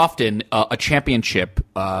 Very often, a championship,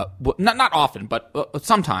 not often, but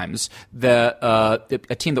sometimes, a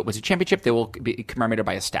team that wins a championship, they will be commemorated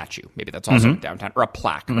by a statue. Maybe that's also downtown, or a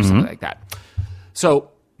plaque or something like that.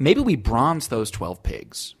 So maybe we bronze those 12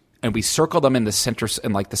 pigs, and we circle them in the center,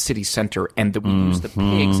 in the city center, and we use the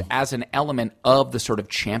pigs as an element of the sort of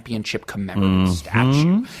championship commemorative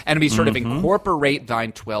statue. And we sort of incorporate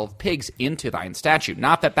thine 12 pigs into thine statue.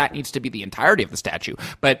 Not that needs to be the entirety of the statue,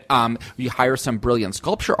 but you hire some brilliant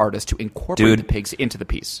sculpture artist to incorporate the pigs into the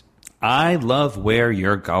piece. I love where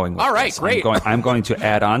you're going with All right, this. great. I'm going to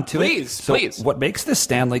add on to Please, it. So please. what makes the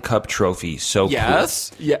Stanley Cup trophy so cool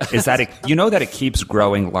Yes. is that that it keeps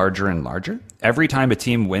growing larger and larger? Every time a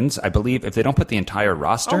team wins, I believe if they don't put the entire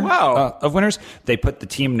roster of winners, they put the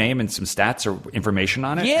team name and some stats or information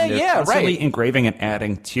on it. Yeah, and they're constantly right. engraving and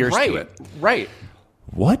adding tiers to it. Right.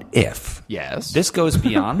 What if this goes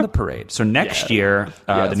beyond the parade? So next year,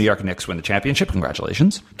 the New York Knicks win the championship.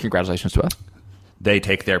 Congratulations. Congratulations to us. They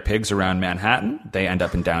take their pigs around Manhattan. They end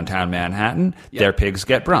up in downtown Manhattan. Their pigs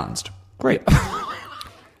get bronzed. Great.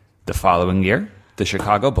 The following year, the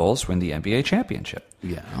Chicago Bulls win the NBA championship.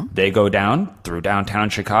 Yeah. They go down through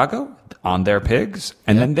downtown Chicago on their pigs,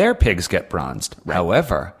 and then their pigs get bronzed. Right.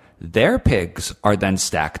 However, their pigs are then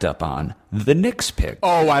stacked up on the Knicks pig.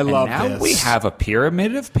 Oh, I love this. Now we have a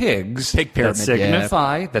pyramid of pigs Pig pyramid, that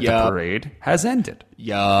signify that the parade has ended.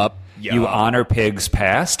 Yup. You honor pigs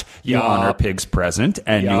past, you honor pigs present,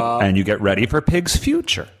 and you get ready for pigs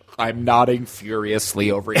future. I'm nodding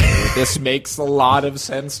furiously over here. This makes a lot of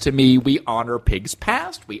sense to me. We honor pigs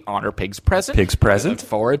past, we honor pigs present. Pigs present. We look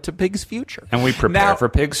forward to pigs future. And we prepare for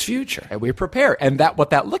pigs future. And we prepare. And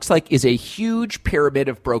what that looks like is a huge pyramid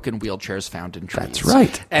of broken wheelchairs found in trees. That's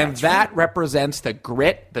right. And that represents the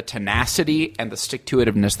grit, the tenacity, and the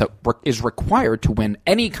stick-to-itiveness that is required to win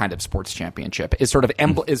any kind of sports championship. Is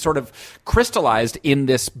sort of crystallized in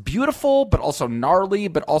this beautiful, but also gnarly,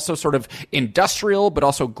 but also sort of industrial, but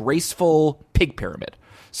also graceful pig pyramid.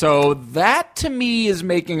 So that to me is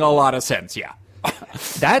making a lot of sense. Yeah.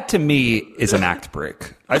 That to me is an act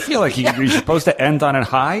break. I feel like you're supposed to end on a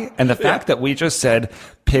high, and the fact that we just said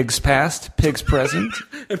pigs past, pigs present,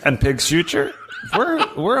 and pigs future,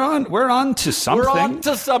 we're on to something. We're on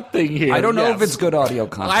to something here. I don't know if it's good audio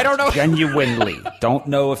content. I don't know. Genuinely. Don't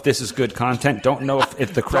know if this is good content. Don't know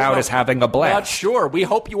if the crowd is having a blast. Not sure. We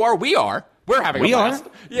hope you are. We are. We're having a blast.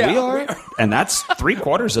 We are. And that's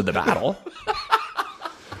 3/4 of the battle.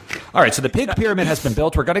 All right, so the pig pyramid has been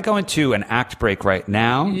built. We're going to go into an act break right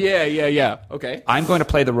now. Yeah. Okay. I'm going to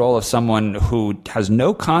play the role of someone who has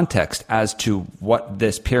no context as to what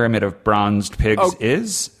this pyramid of bronzed pigs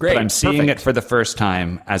is. Great. But I'm seeing it for the first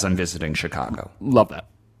time as I'm visiting Chicago. Love that.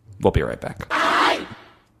 We'll be right back.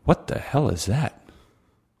 What the hell is that?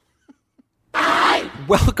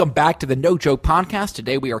 Welcome back to the No Joke Podcast.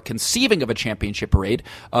 Today we are conceiving of a championship parade,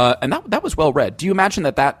 and that was well read. Do you imagine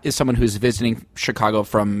that is someone who's visiting Chicago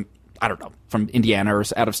from, I don't know, from Indiana or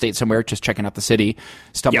out of state somewhere, just checking out the city,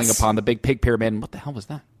 stumbling upon the big pig pyramid? What the hell was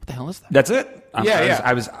that? What the hell is that? That's it.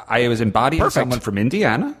 I was embodying someone from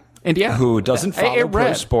Indiana who doesn't follow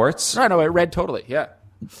pro sports. No, it read totally. Yeah.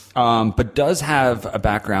 But does have a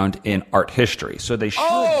background in art history, so they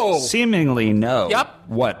should seemingly know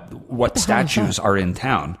what statues are in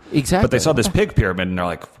town. Exactly. But they saw this pig pyramid and they're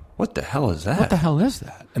like, "What the hell is that? What the hell is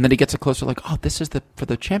that?" And then he gets it closer, like, "Oh, this is for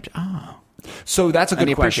the champion." Oh, so that's a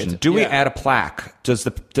good question. Do we add a plaque? Does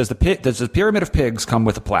the pyramid of pigs come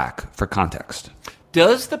with a plaque for context?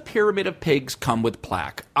 Does the pyramid of pigs come with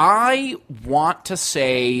plaque? I want to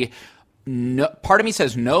say. No, part of me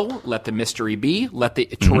says no, let the mystery be. Let the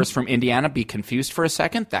tourists from Indiana be confused for a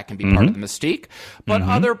second. That can be part of the mystique. But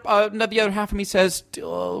the other half of me says,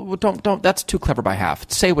 don't. That's too clever by half.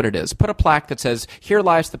 Say what it is. Put a plaque that says, here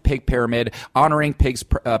lies the pig pyramid, honoring pigs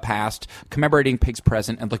past, commemorating pigs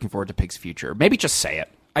present, and looking forward to pigs future. Maybe just say it.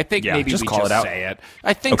 I think maybe just we call just it out. say it.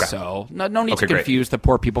 I think so. No need to confuse the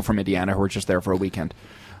poor people from Indiana who are just there for a weekend.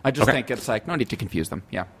 I just think it's like, no need to confuse them.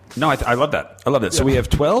 Yeah. No, I love that. I love that. So we have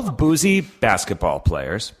 12 boozy basketball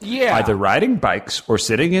players. Yeah. Either riding bikes or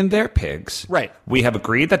sitting in their pigs. Right. We have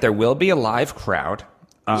agreed that there will be a live crowd.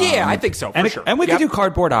 I think so, for sure. And we can do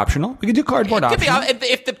cardboard optional.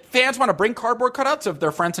 If the fans want to bring cardboard cutouts of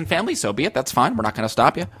their friends and family, so be it. That's fine. We're not going to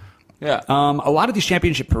stop you. Yeah. A lot of these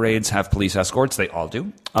championship parades have police escorts. They all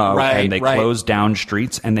do. And they close down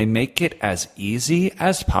streets, and they make it as easy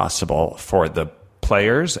as possible for the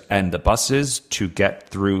players and the buses to get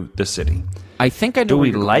through the city. I think I know. Do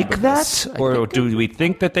we like that? Or do we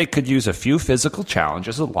think that they could use a few physical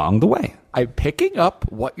challenges along the way? I'm picking up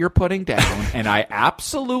what you're putting down, and I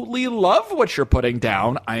absolutely love what you're putting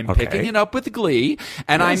down. I'm picking it up with glee,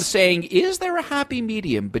 and I'm saying, is there a happy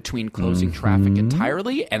medium between closing traffic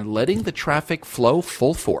entirely and letting the traffic flow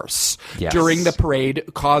full force during the parade,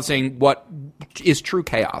 causing what is true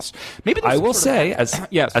chaos. Maybe I will say,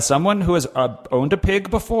 as someone who has owned a pig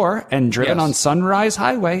before and driven on Sunrise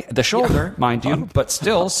Highway, the shoulder, mind you, but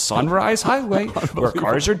still Sunrise Highway, where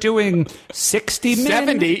cars are doing 60 min.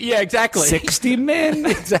 70, yeah, exactly. 60 min.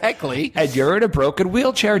 Exactly. And you're in a broken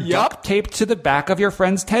wheelchair, duct taped to the back of your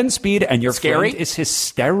friend's 10-speed, and your friend is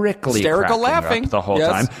hysterically laughing the whole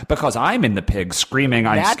time because I'm in the pig screaming,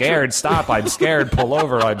 I'm scared, stop, I'm scared, pull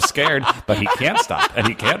over, I'm scared. But he can't stop and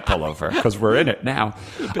he can't pull over because we're in it now.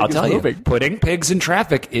 I'll tell you, putting pigs in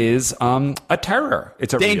traffic is a terror.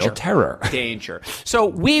 It's a real terror. Danger. So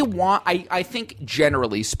we want, I think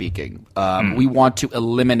generally speaking, we want to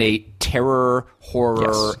eliminate terror,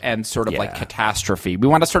 horror, and sort of like catastrophe. We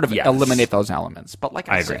want to sort of eliminate those elements. But like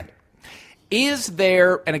I said, is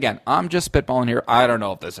there, and again, I'm just spitballing here, I don't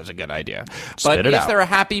know if this is a good idea, but is there a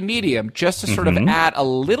happy medium just to sort of add a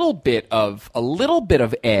little bit of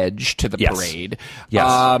edge to the parade?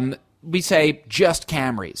 Yes. We say just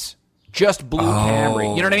Camrys. Just blue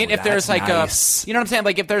Camry. You know what I mean? If there's like you know what I'm saying?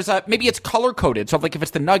 Like if there's maybe it's color coded. So like if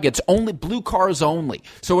it's the Nuggets, only blue cars only.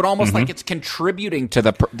 So it almost like it's contributing to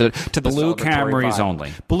the blue Camrys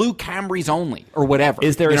only. Blue Camrys only, or whatever.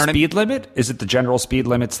 Is there a speed limit? Is it the general speed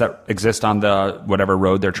limits that exist on the whatever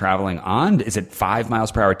road they're traveling on? Is it 5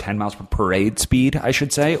 miles per hour, 10 miles per parade speed? I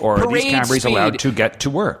should say, or are these Camrys allowed to get to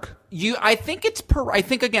work? I think it's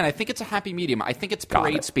a happy medium. I think it's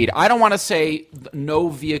parade speed. I don't want to say no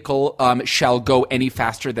vehicle shall go any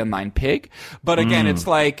faster than thine pig, but again, it's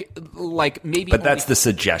like maybe. But that's the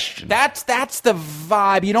suggestion. That's the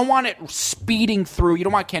vibe. You don't want it speeding through. You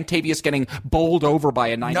don't want Cantavius getting bowled over by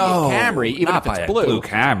a 98 Camry, even if it's blue. Blue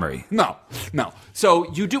Camry. No. So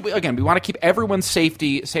you do again. We want to keep everyone's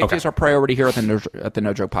safety. Safety is our priority here at the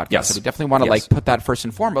No Joke Podcast. Yes. So we definitely want to put that first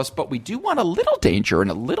and foremost. But we do want a little danger and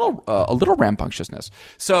a little rambunctiousness.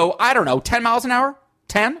 So I don't know, 10 miles an hour.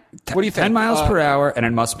 10? What do you think? 10 miles per hour, and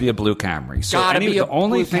it must be a blue Camry. So the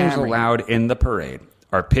only things allowed in the parade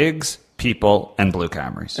are pigs, people, and blue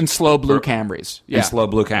Camrys. And slow blue Camrys. Yeah. And slow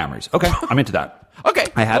blue Camrys. Okay, I'm into that. Okay.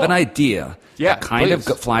 I have an idea that kind of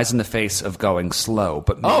flies in the face of going slow,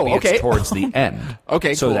 but maybe it's towards the end.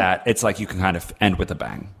 So that it's like you can kind of end with a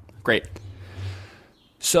bang. Great.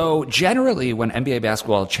 So generally, when NBA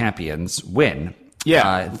basketball champions win,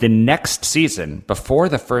 the next season, before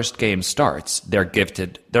the first game starts, they're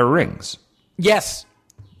gifted their rings. Yes.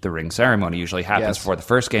 The ring ceremony usually happens before the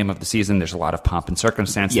first game of the season. There's a lot of pomp and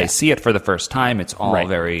circumstance. They see it for the first time. It's all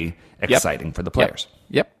very exciting for the players.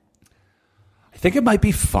 Yep. I think it might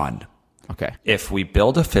be fun. Okay. If we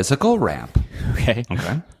build a physical ramp. Okay.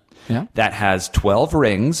 Yeah. That has 12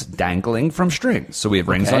 rings dangling from strings. So we have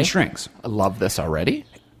rings on strings. I love this already.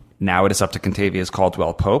 Now it is up to Cantavius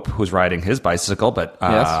Caldwell Pope, who's riding his bicycle, but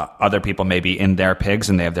other people may be in their pigs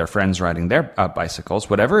and they have their friends riding their bicycles.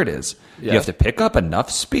 Whatever it is, you have to pick up enough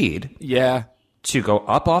speed to go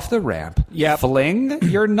up off the ramp, fling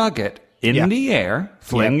your nugget in the air,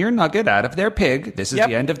 fling your nugget out of their pig. This is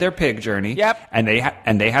the end of their pig journey. And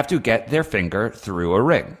they have to get their finger through a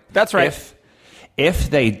ring. That's right.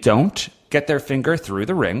 If they don't get their finger through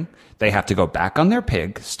the ring, they have to go back on their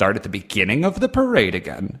pig, start at the beginning of the parade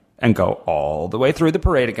again, and go all the way through the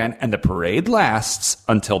parade again, and the parade lasts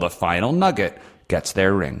until the final nugget gets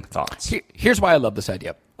their ring. Thoughts? Here's why I love this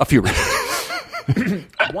idea. A few reasons.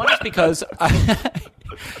 One is because...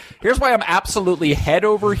 Here's why I'm absolutely head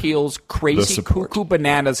over heels, crazy, cuckoo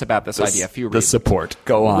bananas about this idea. A few reasons. The support.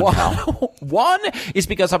 Go on. One is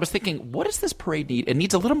because I was thinking, what does this parade need? It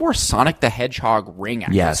needs a little more Sonic the Hedgehog ring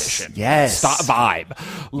acquisition. Yes. Vibe.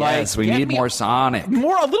 Yes, we need more Sonic. A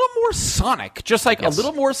little more Sonic. Just like a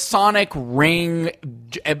little more Sonic ring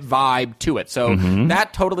vibe to it. So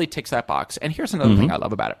that totally ticks that box. And here's another thing I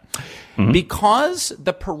love about it. Because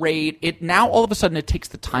the parade, it now all of a sudden it takes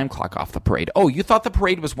the time clock off the parade. Oh, you thought the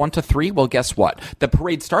parade was 1 to 3? Well, guess what? The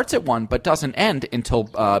parade starts at 1, but doesn't end until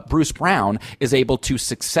Bruce Brown is able to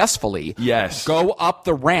successfully go up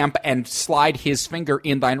the ramp and slide his finger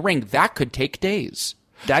in thine ring. That could take days.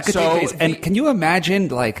 Take days. And can you imagine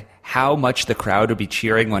like how much the crowd would be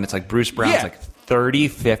cheering when it's like Bruce Brown's like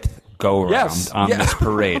 35th go around on this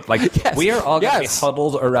parade. Like we are all going to be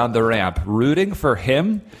huddled around the ramp, rooting for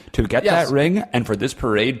him to get that ring and for this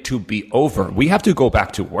parade to be over. We have to go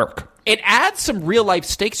back to work. It adds some real life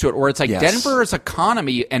stakes to it, where it's like Yes. Denver's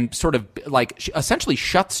economy and sort of like essentially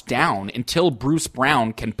shuts down until Bruce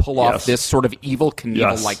Brown can pull off this sort of Evil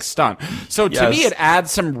Knievel like stunt. So to me, it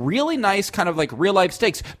adds some really nice kind of like real life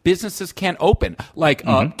stakes. Businesses can't open, like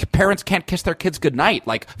parents can't kiss their kids goodnight.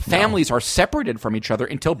 Like families are separated from each other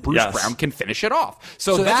until Bruce Brown can finish it off.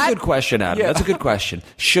 So that's a good question, Adam. That's a good question.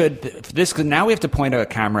 Should this? Now we have to point a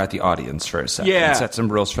camera at the audience for a second and set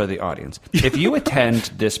some rules for the audience. If you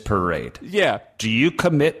attend this parade. Do you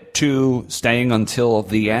commit to staying until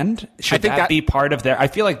the end? Should that be part of their... I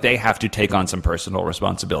feel like they have to take on some personal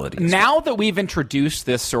responsibilities. Now that we've introduced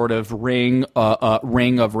this sort of ring of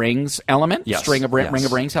rings element, ring of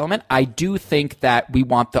rings element, I do think that we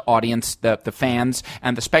want the audience, the fans,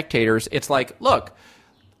 and the spectators. It's like, look,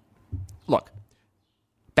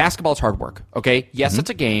 basketball is hard work, okay? Yes, it's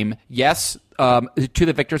a game. Yes, to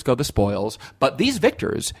the victors go the spoils. But these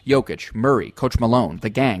victors, Jokic, Murray, Coach Malone, the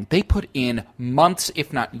gang, they put in months,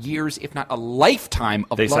 if not years, if not a lifetime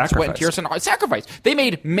of blood, sweat, and tears and sacrifice. They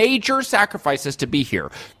made major sacrifices to be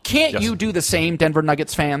here. Can't you do the same, Denver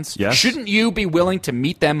Nuggets fans? Yes. Shouldn't you be willing to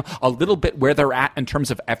meet them a little bit where they're at in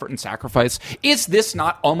terms of effort and sacrifice? Is this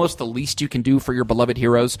not almost the least you can do for your beloved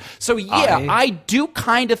heroes? So, I do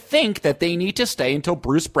kind of think that they need to stay until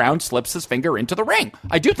Bruce Brown slips his finger into the ring.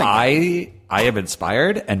 I do think I am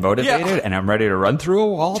inspired and motivated, and I'm ready to run through a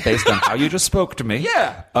wall based on how you just spoke to me.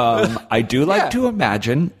 I do like to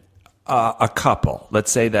imagine a couple.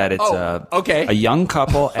 Let's say that it's a young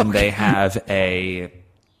couple, and they have a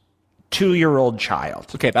 2-year-old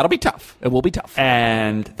child. Okay, that'll be tough. It will be tough.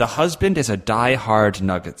 And the husband is a diehard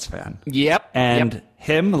Nuggets fan. And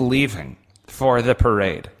him leaving for the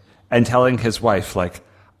parade and telling his wife, like,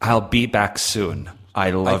 I'll be back soon.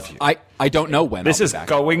 I love you. I don't know when. This is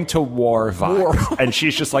going to war vibe. And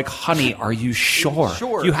she's just like, honey, are you sure?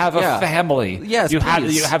 You have a family. Yes, you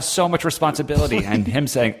have so much responsibility. And him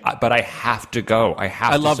saying, but I have to go.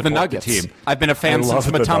 I love the Nuggets. The team. I've been a fan since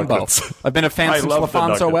Mutombo. I've been a fan since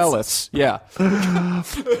LaFonso Ellis. Yeah.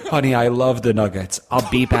 Honey, I love the Nuggets. I'll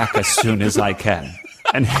be back as soon as I can.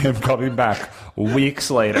 And him coming back weeks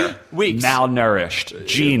later. Malnourished.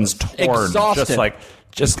 Jeans torn. Exhausted.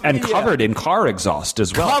 Covered in car exhaust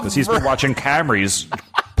as well, because he's been watching Camrys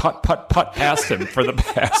putt past him for the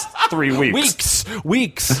past 3 weeks.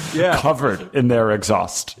 Weeks. Covered in their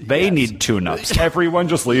exhaust. They need tune-ups. Everyone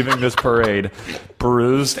just leaving this parade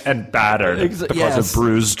bruised and battered because of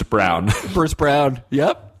Bruised Brown. Bruce Brown.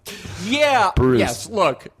 Yep. Yeah. Bruised. Yes.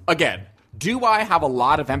 Look, again. Do I have a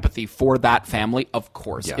lot of empathy for that family? Of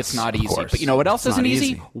course. It's not easy. But you know what else isn't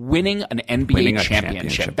easy? Winning an NBA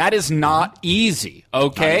championship. That is not easy,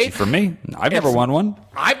 okay? Not easy for me. I've never won one.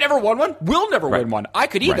 I've never won one. We'll never win one. I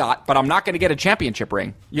could EGOT, but I'm not going to get a championship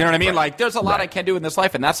ring. You know what I mean? Like, there's a lot I can do in this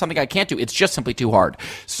life, and that's something I can't do. It's just simply too hard.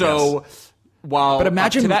 So... But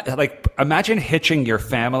imagine that, imagine hitching your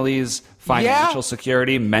family's financial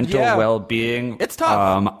security, mental well-being. It's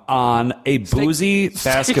tough. On a boozy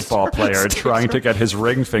basketball player trying to get his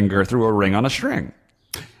ring finger through a ring on a string.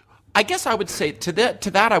 I guess I would say to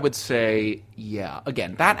that I would say,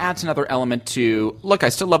 again, that adds another element to, look, I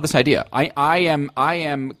still love this idea. I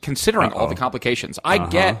am considering all the complications. I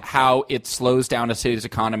get how it slows down a city's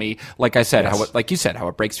economy, like I said, like you said, how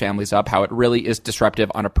it breaks families up, how it really is disruptive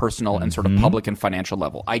on a personal and sort of public and financial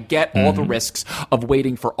level. I get all the risks of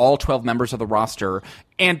waiting for all 12 members of the roster.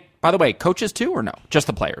 And by the way, coaches too, or no? Just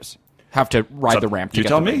the players have to ride the ramp. You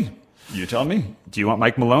tell me. You tell me. Do you want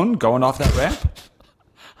Mike Malone going off that ramp?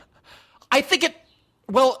 I think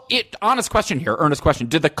honest question here, earnest question.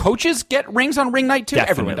 Did the coaches get rings on ring night too?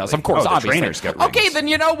 Definitely. Everyone does, of course, obviously. Trainers get rings. Okay, then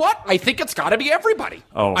you know what? I think it's got to be everybody.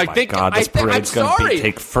 Oh, my God, this parade's going to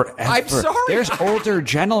take forever. I'm sorry. There's older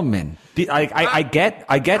gentlemen. I get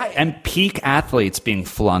and peak athletes being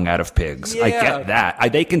flung out of pigs. I get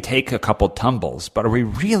that. They can take a couple tumbles, but are we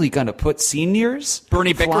really going to put seniors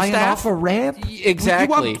Bernie flying Bickerstaff off a ramp?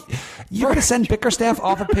 Exactly. You're going to send Bickerstaff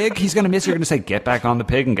off a pig? He's going to miss. You're going to say, get back on the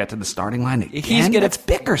pig and get to the starting line again? That's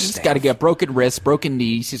Bickerstaff. He's got to get broken wrists, broken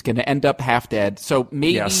knees. He's going to end up half dead. So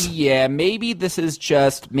maybe this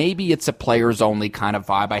is maybe it's a players only kind of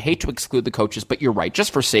vibe. I hate to exclude the coaches, but you're right.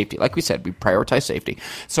 Just for safety. Like we said, we prioritize safety.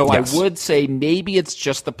 So I would say maybe it's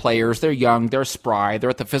just the players. They're young. They're spry. They're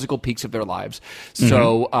at the physical peaks of their lives.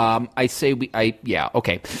 So I say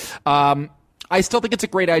okay. I still think it's a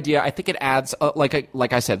great idea. I think it adds,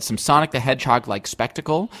 like I said, some Sonic the Hedgehog-like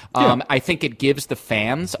spectacle. I think it gives the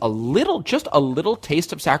fans just a little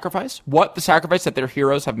taste of sacrifice. What the sacrifice that their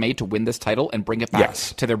heroes have made to win this title and bring it back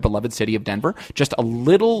to their beloved city of Denver. Just a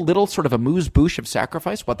little sort of amuse-bouche of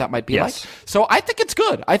sacrifice, what that might be like. So I think it's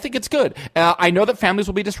good. I know that families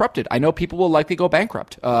will be disrupted. I know people will likely go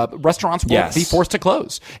bankrupt. Restaurants will be forced to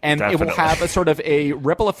close. And it will have a sort of a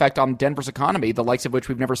ripple effect on Denver's economy, the likes of which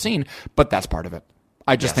we've never seen. But that's part of it.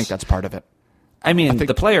 I just think that's part of it. I mean,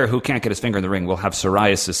 the player who can't get his finger in the ring will have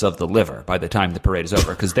psoriasis of the liver by the time the parade is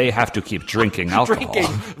over because they have to keep drinking alcohol.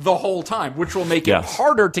 The whole time, which will make it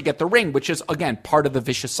harder to get the ring, which is, again, part of the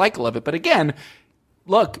vicious cycle of it. But again,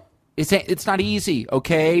 look, it's not easy,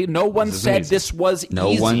 okay? No one said this was easy,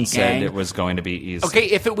 No one said it was going to be easy. Okay,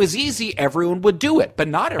 if it was easy, everyone would do it, but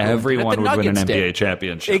not everyone. Everyone would win an NBA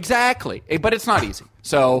championship. Exactly, but it's not easy.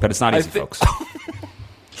 But it's not easy, folks.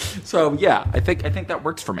 So, yeah, I think that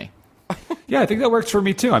works for me. Yeah, I think that works for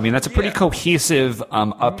me, too. I mean, that's a pretty cohesive,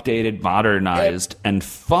 updated, modernized, and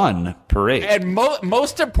fun parade. And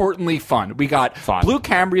most importantly, fun. We got blue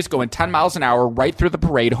Camrys going 10 miles an hour right through the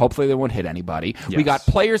parade. Hopefully they won't hit anybody. Yes. We got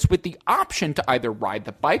players with the option to either ride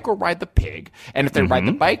the bike or ride the pig. And if they ride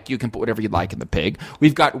the bike, you can put whatever you like in the pig.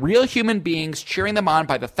 We've got real human beings cheering them on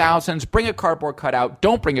by the thousands. Bring a cardboard cutout.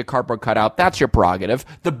 Don't bring a cardboard cutout. That's your prerogative.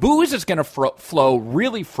 The booze is going to flow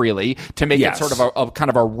really freely to make it sort of a kind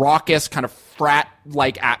of a raucous, kind of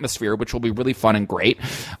frat-like atmosphere, which will be really fun and great.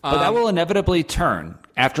 But that will inevitably turn.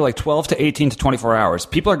 After like 12 to 18 to 24 hours,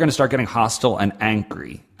 people are going to start getting hostile and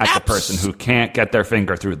angry at the person who can't get their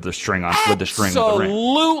finger through the string with the string of the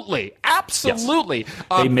ring. Absolutely.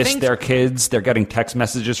 Yes. They miss their kids. They're getting text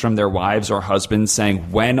messages from their wives or husbands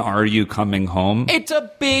saying, when are you coming home? It's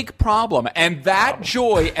a big problem. And that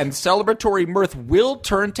joy and celebratory mirth will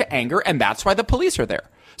turn to anger, and that's why the police are there.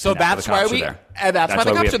 So that's why the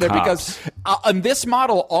cops are there, because on this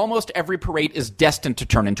model, almost every parade is destined to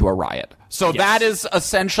turn into a riot. So that is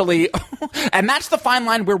essentially, and that's the fine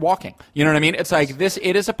line we're walking. You know what I mean? It's like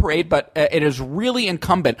it is a parade, but it is really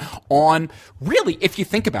incumbent on, really, if you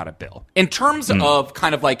think about it, Bill, in terms of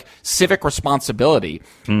kind of like civic responsibility,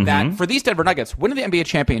 that for these Denver Nuggets, winning the NBA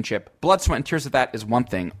championship, blood, sweat, and tears of that is one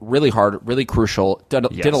thing, really hard, really crucial, did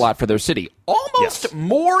a lot for their city. Almost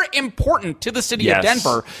more important to the city of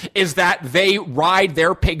Denver is that they ride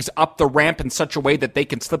their pigs up the ramp in such a way that they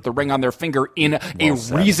can slip the ring on their finger in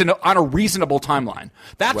a reasonable timeline.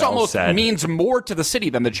 That's almost means more to the city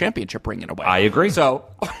than the championship ring in a way. I agree.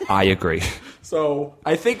 I agree. So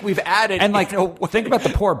I think we've added, and think about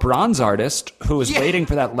the poor bronze artist who is waiting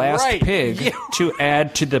for that last pig to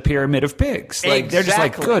add to the pyramid of pigs. Like they're just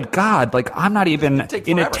like, good God, like I'm not even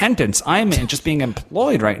in attendance. I'm just being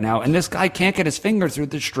employed right now, and this guy can't get his finger through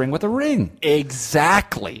the string with a ring.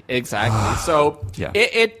 Exactly. So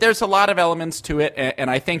there's a lot of elements to it, and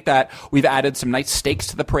I think that we've added some nice stakes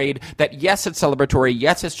to the parade. That yes, it's celebratory.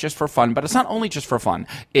 Yes, it's just for fun, but it's not only just for fun.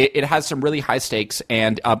 It has some really high stakes,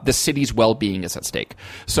 and the city's well-being is at stake.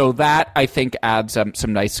 So that, I think, adds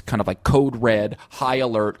some nice kind of like code red, high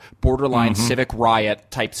alert, borderline civic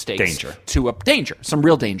riot type stakes. Danger. Some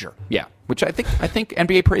real danger. Yeah. Which I think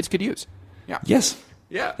NBA parades could use. Yeah. Yes.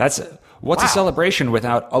 Yeah. What's a celebration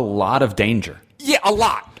without a lot of danger? Yeah, a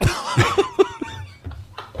lot.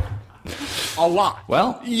 A lot.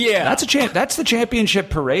 Well, yeah. That's the championship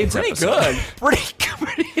parade's episode. Pretty good.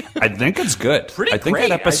 I think it's good. I think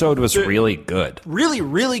that episode was really good. Really,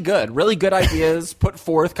 really good. Really good ideas put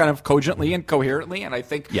forth kind of cogently and coherently. And I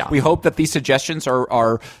think we hope that these suggestions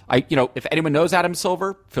are if anyone knows Adam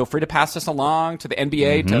Silver, feel free to pass this along to the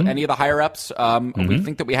NBA, to any of the higher ups. We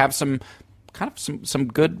think that we have some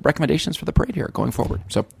good recommendations for the parade here going forward.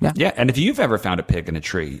 So yeah. And if you've ever found a pig in a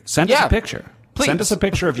tree, send us a picture. Please. Send us a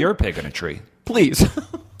picture of your pig in a tree. Please.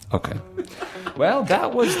 Okay. Well,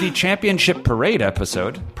 that was the championship parade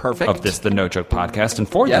episode of the No Joke Podcast. And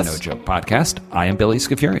for the No Joke Podcast, I am Billy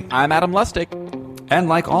Scafuri. I'm Adam Lustig. And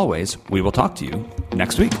like always, we will talk to you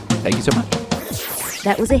next week. Thank you so much.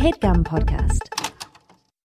 That was a HeadGum Podcast.